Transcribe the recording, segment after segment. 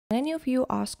Many of you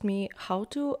ask me how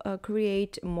to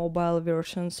create mobile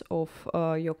versions of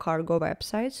your cargo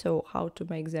website, so how to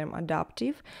make them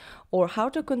adaptive, or how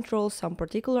to control some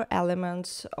particular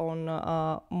elements on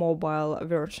mobile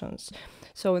versions.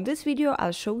 So in this video,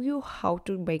 I'll show you how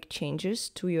to make changes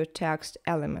to your text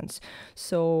elements.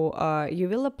 So you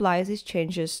will apply these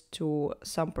changes to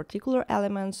some particular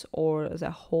elements or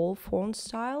the whole font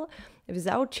style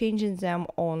without changing them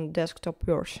on desktop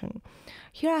version.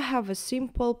 Here I have a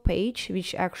simple page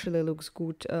which actually looks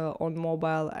good on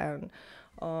mobile and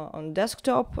on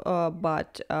desktop,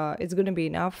 but it's going to be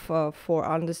enough for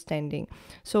understanding.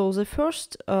 So the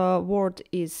first word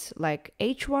is like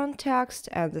H1 text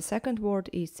and the second word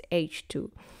is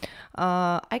H2.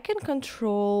 I can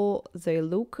control the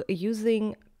look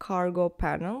using cargo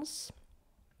panels,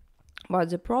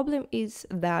 but the problem is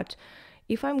that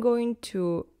if I'm going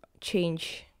to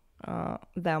change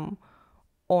them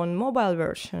on mobile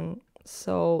version,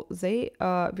 so they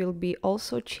will be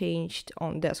also changed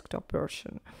on desktop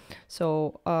version.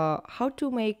 So how to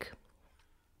make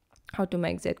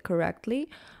that correctly?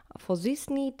 For this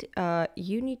need,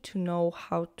 you need to know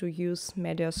how to use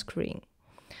media screen.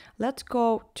 Let's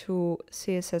go to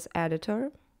CSS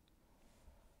editor.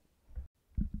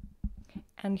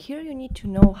 And here you need to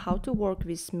know how to work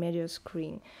with media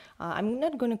screen. I'm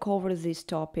not going to cover this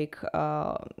topic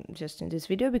just in this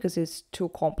video because it's too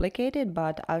complicated,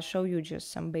 but I'll show you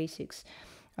just some basics.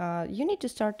 You need to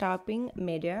start typing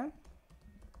media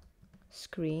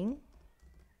screen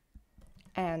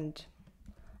and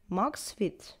max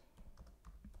width.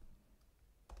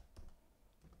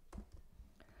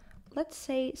 Let's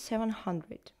say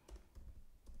 700.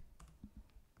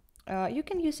 You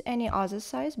can use any other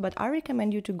size, but I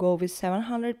recommend you to go with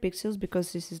 700 pixels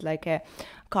because this is like a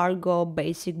cargo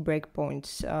basic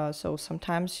breakpoints. So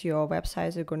sometimes your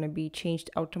websites are going to be changed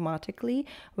automatically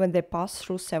when they pass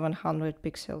through 700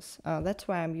 pixels. That's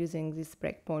why I'm using this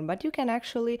breakpoint, but you can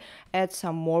actually add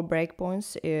some more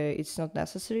breakpoints. It's not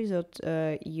necessary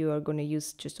that you are going to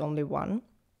use just only one.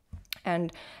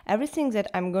 And everything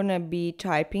that I'm going to be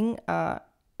typing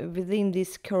within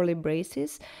these curly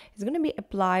braces is going to be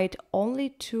applied only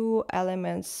to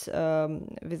elements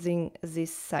within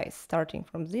this size, starting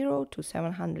from 0 to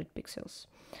 700 pixels.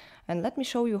 And let me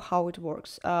show you how it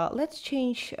works. Let's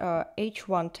change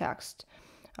H1 text.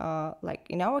 Like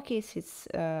in our case, it's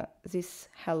this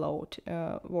hello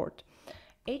word.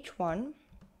 H1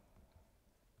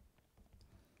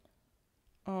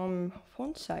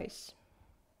 font size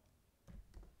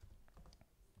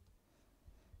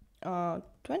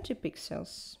 20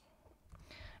 pixels.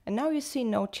 And now you see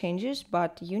no changes,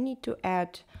 but you need to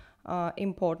add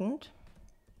important.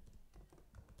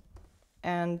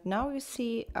 And now you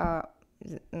see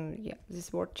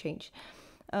this word change.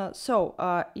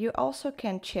 So you also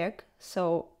can check.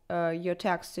 So your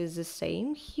text is the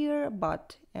same here,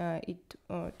 but it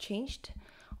changed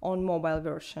on mobile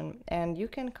version, and you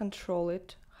can control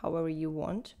it however you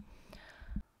want.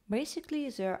 Basically,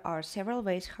 there are several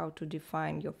ways how to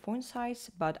define your font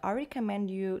size, but I recommend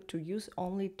you to use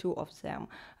only two of them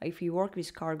if you work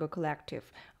with Cargo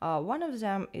Collective. One of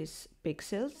them is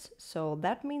pixels, so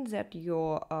that means that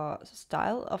your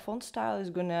font style is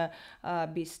gonna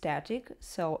be static,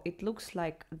 so it looks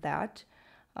like that.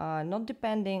 Not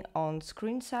depending on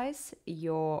screen size,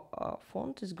 your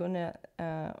font is gonna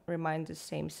remain the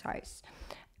same size.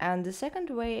 And the second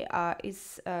way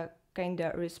is kind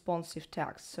of responsive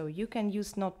text. So you can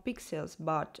use not pixels,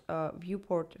 but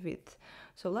viewport width.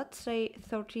 So let's say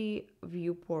 30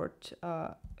 viewport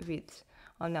width.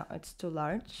 Oh no, it's too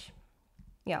large.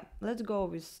 Yeah, let's go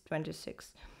with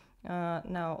 26.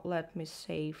 Now let me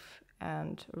save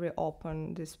and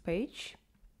reopen this page.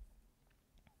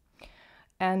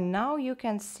 And now you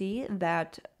can see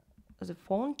that the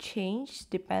font changed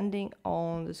depending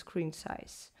on the screen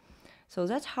size. So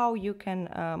that's how you can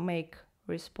make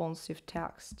responsive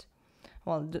text.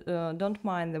 Well, don't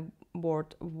mind the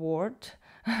word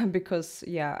because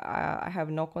I have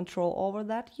no control over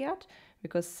that yet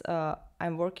because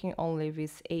I'm working only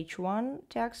with H1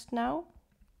 text now.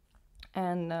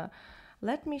 And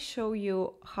let me show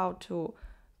you how to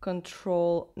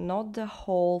control not the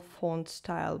whole font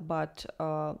style but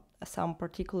some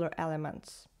particular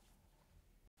elements.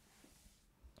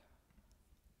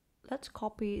 Let's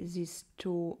copy these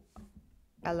two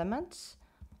elements.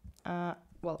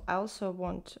 Well, I also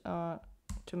want to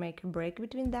make a break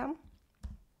between them,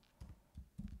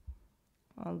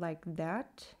 like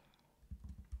that.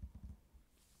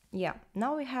 Yeah,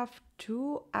 now we have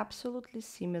two absolutely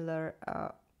similar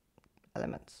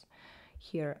elements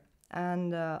here,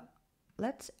 and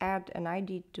let's add an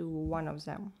ID to one of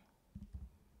them.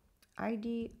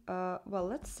 ID, well,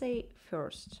 let's say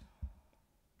first.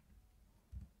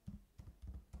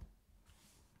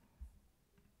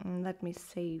 And let me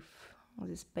save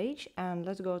this page and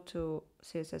let's go to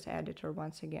CSS editor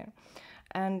once again.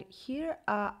 And here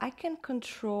I can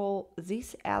control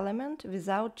this element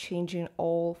without changing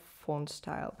all font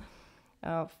style.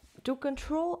 To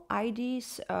control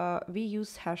IDs, we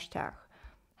use hashtag.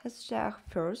 Hashtag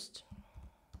first.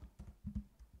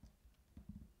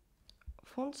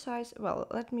 Font size, well,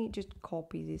 let me just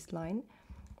copy this line.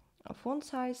 Font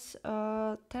size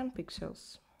 10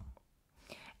 pixels.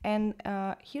 And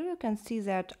here you can see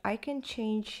that I can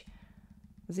change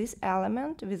this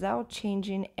element without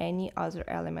changing any other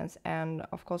elements, and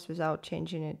of course without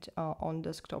changing it on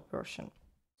desktop version.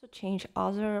 To change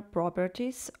other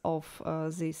properties of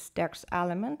this text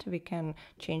element, we can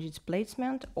change its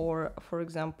placement, or for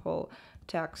example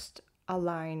text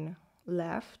align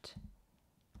left.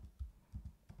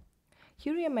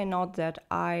 Here you may note that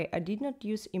I did not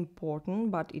use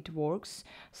important, but it works.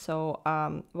 So,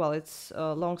 well, it's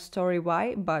a long story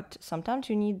why, but sometimes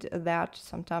you need that,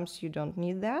 sometimes you don't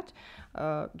need that.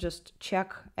 Just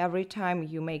check every time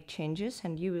you make changes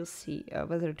and you will see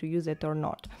whether to use it or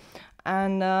not.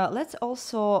 And let's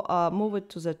also move it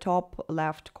to the top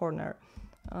left corner.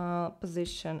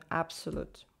 Position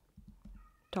absolute.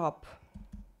 Top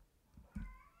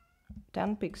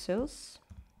 10 pixels.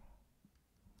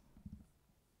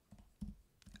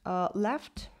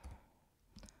 Left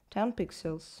 10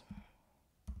 pixels.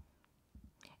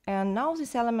 And now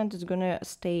this element is gonna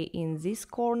stay in this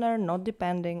corner, not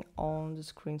depending on the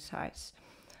screen size.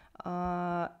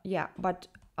 Yeah, but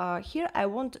here I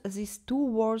want these two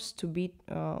words to be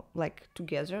like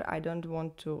together. I don't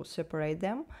want to separate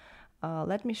them.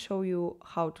 Let me show you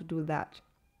how to do that.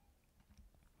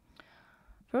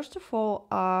 First of all,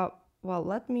 well,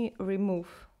 let me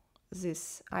remove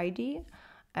this ID.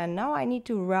 And now I need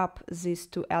to wrap these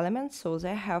two elements so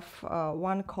they have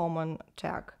one common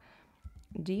tag,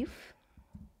 div,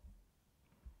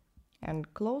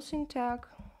 and closing tag,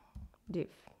 div.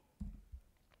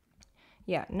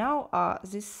 Yeah, now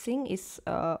this thing is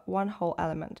one whole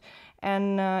element.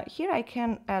 And here I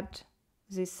can add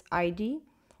this ID,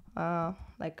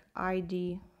 like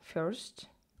ID first.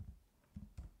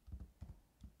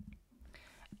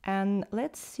 And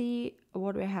let's see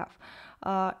what we have.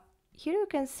 Here you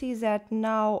can see that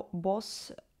now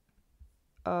both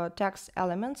text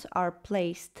elements are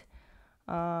placed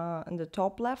in the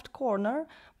top left corner,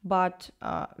 but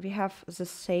we have the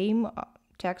same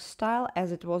text style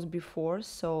as it was before,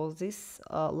 so this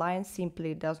line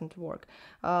simply doesn't work.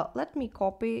 Let me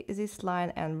copy this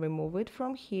line and remove it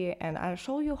from here, and I'll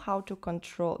show you how to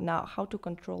control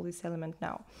this element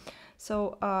now.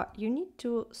 So you need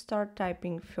to start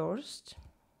typing first,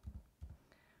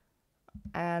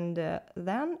 and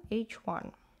then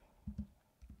H1,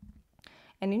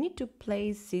 and you need to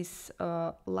place this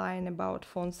line about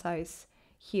font size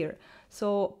here.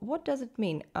 So what does it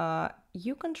mean?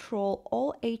 You control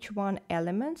all H1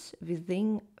 elements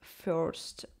within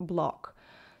first block.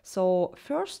 So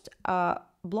first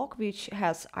block, which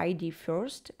has ID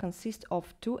first, consists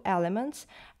of two elements,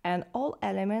 and all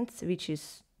elements which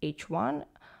is H1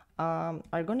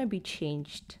 are gonna be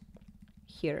changed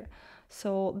here.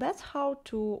 So that's how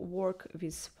to work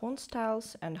with font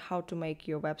styles and how to make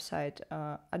your website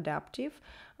adaptive,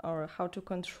 or how to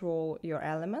control your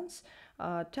elements.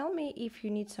 Tell me if you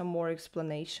need some more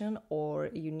explanation, or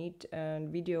you need a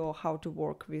video how to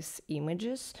work with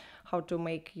images, how to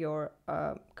make your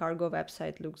cargo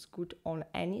website looks good on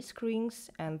any screens.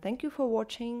 And thank you for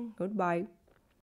watching. Goodbye.